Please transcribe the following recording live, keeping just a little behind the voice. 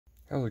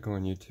How's it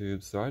going,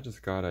 YouTube? So I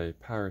just got a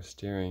power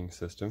steering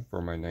system for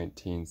my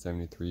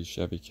 1973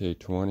 Chevy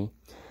K20.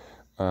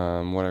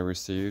 What I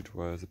received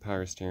was a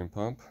power steering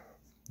pump,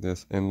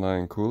 this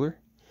inline cooler,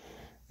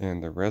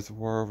 and the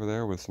reservoir over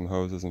there with some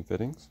hoses and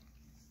fittings.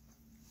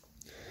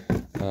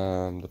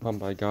 The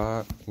pump I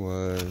got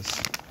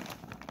was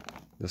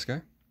this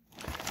guy,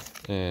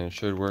 and it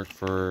should work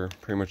for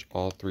pretty much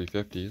all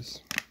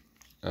 350s.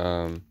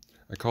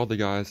 I called the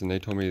guys and they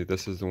told me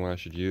this is the one I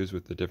should use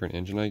with the different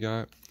engine I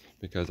got,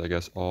 because I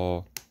guess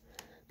all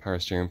power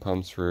steering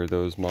pumps for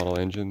those model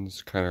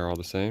engines kind of are all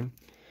the same.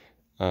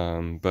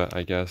 But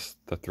I guess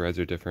the threads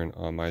are different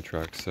on my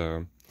truck,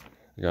 so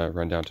I gotta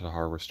run down to the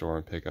hardware store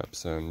and pick up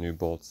some new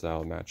bolts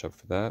that'll match up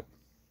for that.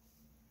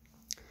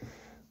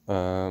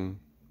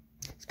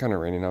 It's kind of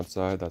raining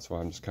outside, that's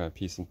why I'm just kind of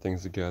piecing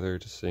things together,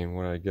 just seeing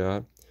what I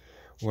got.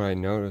 What I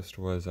noticed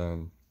was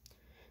in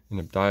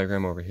the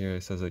diagram over here,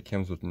 it says it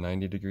comes with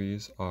 90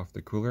 degrees off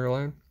the cooler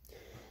line,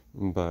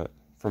 but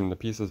from the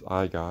pieces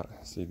I got,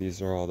 see, these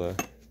are all the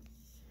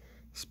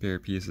spare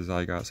pieces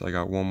I got. So I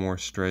got one more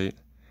straight,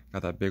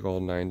 got that big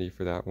old 90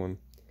 for that one,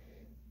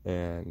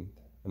 and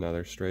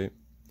another straight.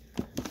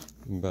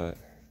 But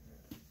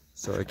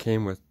so it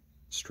came with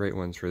straight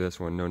ones for this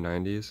one, no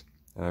 90s,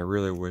 and I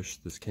really wish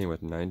this came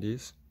with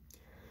 90s.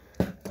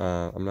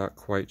 I'm not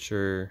quite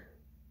sure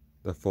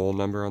the full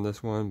number on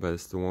this one, but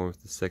it's the one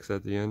with the 6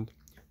 at the end.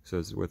 So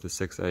it's with the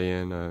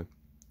 6AN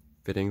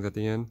fittings at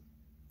the end.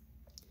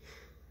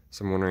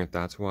 So I'm wondering if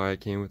that's why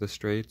it came with the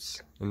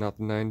straights and not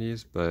the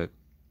 90s, but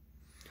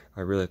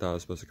I really thought it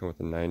was supposed to come with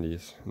the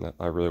 90s, and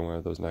I really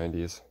wanted those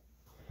 90s.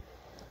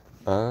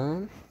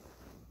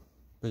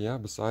 But yeah,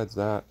 besides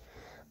that,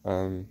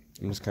 I'm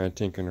just kind of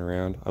tinkering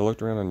around. I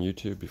looked around on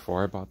YouTube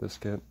before I bought this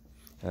kit,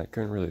 and I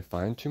couldn't really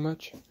find too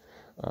much.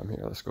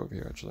 Here, let's go over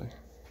here actually.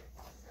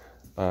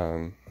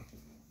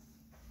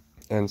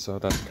 And so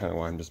that's kind of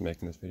why I'm just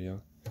making this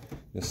video.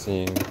 Just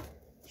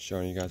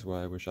showing you guys what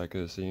I wish I could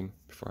have seen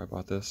before I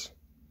bought this.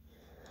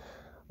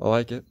 I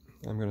like it.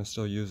 I'm going to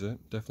still use it.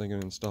 Definitely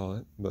going to install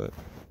it, but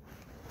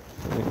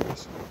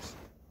anyways,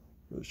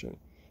 really showing.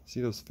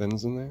 See those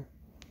fins in there?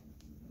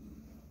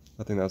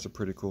 I think that's a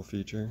pretty cool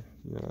feature.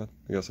 You know,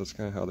 I guess that's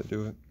kind of how they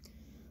do it.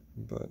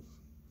 But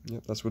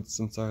yeah, that's what's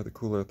inside the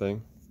cooler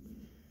thing.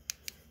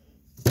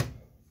 So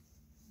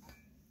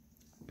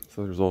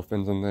there's little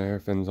fins in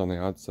there, fins on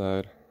the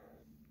outside.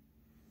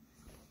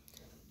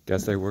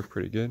 Guess they work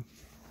pretty good.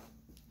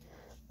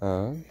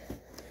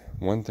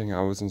 One thing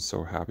I wasn't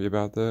so happy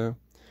about though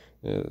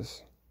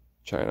is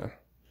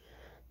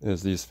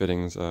these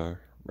fittings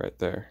right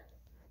there.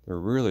 They're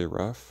really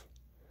rough.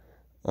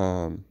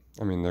 I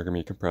mean, they're gonna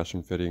be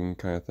compression fitting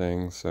kind of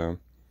thing, so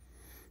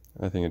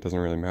I think it doesn't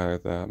really matter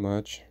that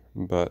much.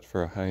 But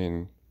for a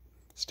high-end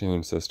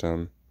steering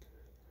system,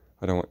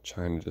 I don't want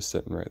China just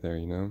sitting right there,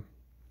 you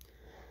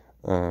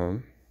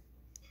know.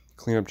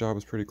 Cleanup job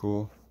was pretty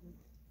cool.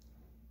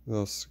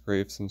 Little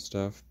scrapes and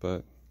stuff,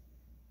 but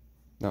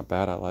not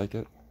bad. I like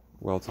it.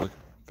 Welds look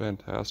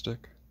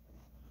fantastic.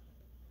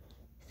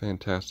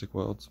 Fantastic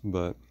welds,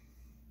 but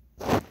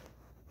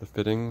the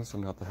fittings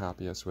I'm not the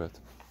happiest with.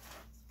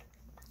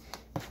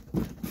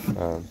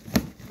 And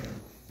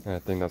I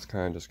think that's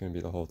kind of just going to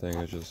be the whole thing,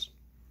 is just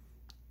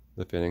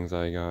the fittings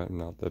I got. I'm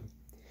not the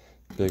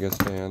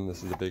biggest fan.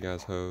 This is a big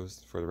ass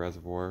hose for the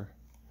reservoir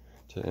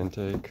to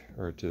intake,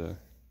 or to the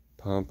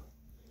pump.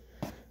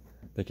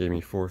 They gave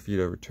me 4 feet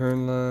of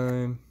return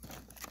line.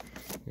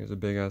 Here's a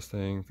big ass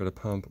thing for the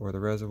pump or the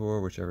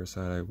reservoir, whichever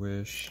side I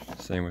wish.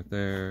 Same with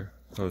there,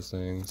 those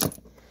things.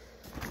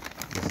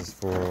 This is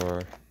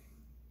for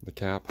the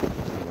cap,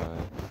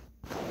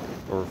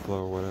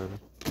 overflow or whatever.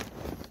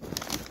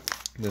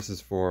 This is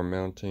for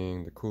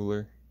mounting the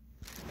cooler.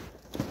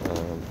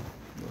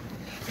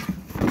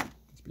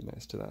 Let's be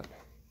nice to that.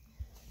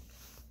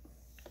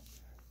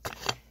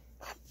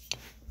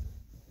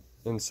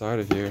 Inside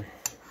of here,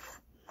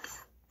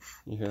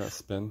 you hear that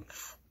spin?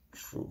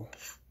 Ooh,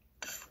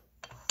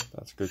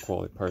 that's good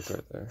quality parts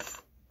right there.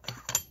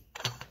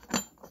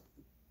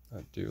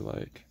 I do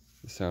like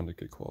the sound of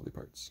good quality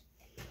parts.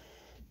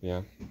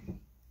 Yeah.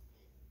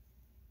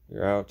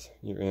 You're out,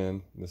 you're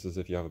in. This is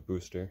if you have a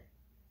booster.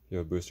 If you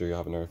have a booster, you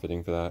have another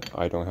fitting for that.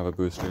 I don't have a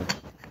booster,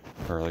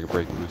 or like a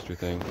brake booster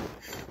thing.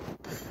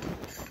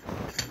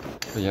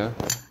 But yeah,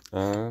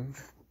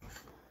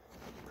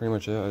 pretty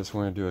much it. I just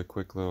want to do a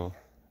quick little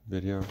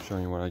video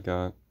showing you what I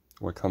got,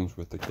 what comes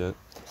with the kit.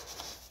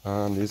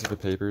 These are the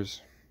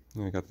papers.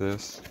 You got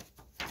this.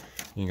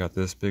 You got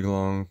this big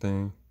long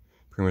thing.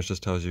 Pretty much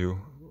just tells you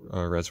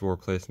reservoir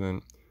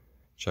placement,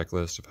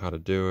 checklist of how to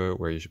do it,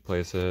 where you should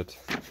place it,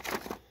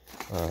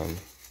 and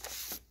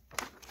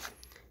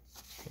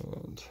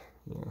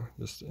you know,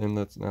 just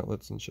inlets and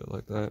outlets and shit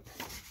like that.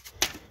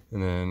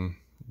 And then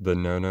the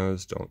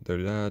no-nos: don't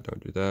do that,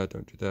 don't do that,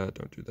 don't do that,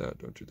 don't do that,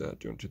 don't do that,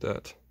 don't do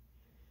that.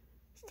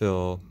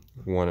 Fill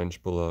 1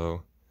 inch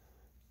below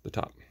the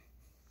top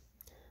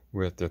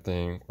with the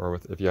thing, or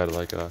with, if you had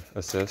like a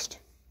assist,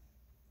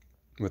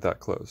 with that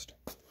closed.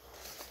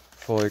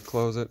 Fully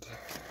close it,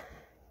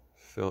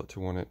 fill it to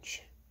 1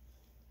 inch.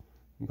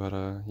 But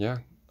yeah,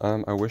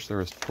 I wish there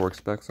was torque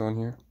specs on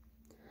here.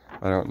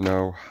 I don't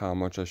know how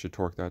much I should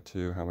torque that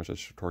to, how much I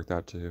should torque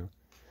that to.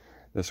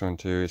 This one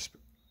too is,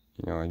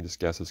 I just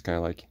guess it's kind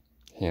of like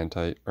hand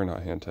tight, or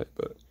not hand tight,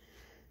 but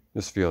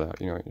just feel that,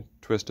 you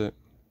twist it,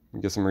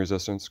 get some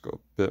resistance, go a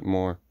bit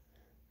more,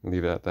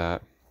 leave it at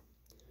that.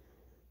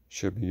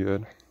 Should be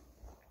good.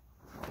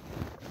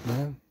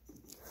 Yeah,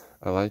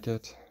 I like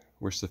it.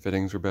 Wish the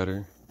fittings were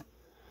better,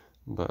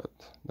 but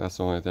that's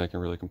the only thing I can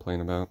really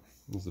complain about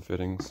is the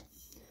fittings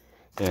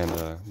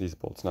and these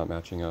bolts not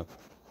matching up.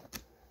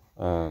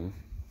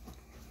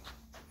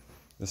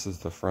 This is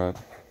the front.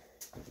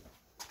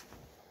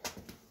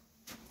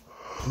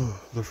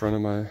 The front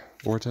of my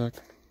Vortec.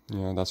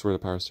 That's where the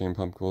power steering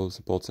pump goes.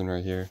 The bolt's in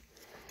right here.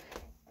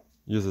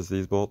 Uses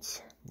these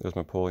bolts. There's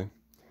my pulley.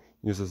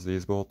 Uses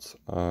these bolts,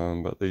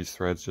 but these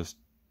threads just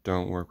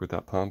don't work with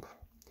that pump.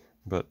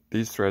 But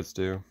these threads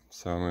do,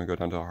 so I'm going to go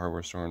down to a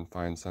hardware store and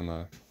find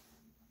some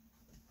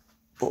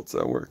bolts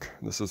that work.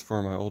 This is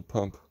for my old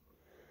pump.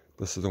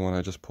 This is the one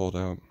I just pulled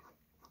out.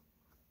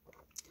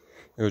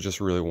 It was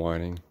just really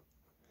whining.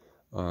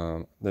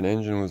 The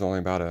engine was only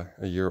about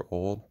a year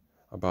old.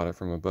 I bought it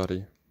from a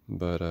buddy,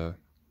 but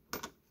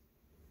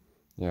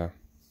yeah.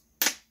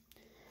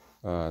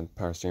 The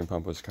power steering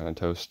pump was kind of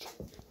toast.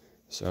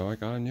 So I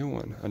got a new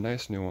one, a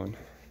nice new one.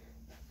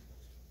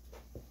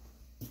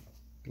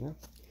 Yeah.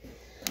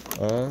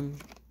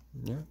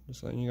 Yeah,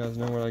 just letting you guys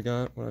know what I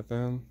got, what I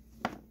found,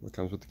 what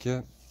comes with the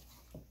kit.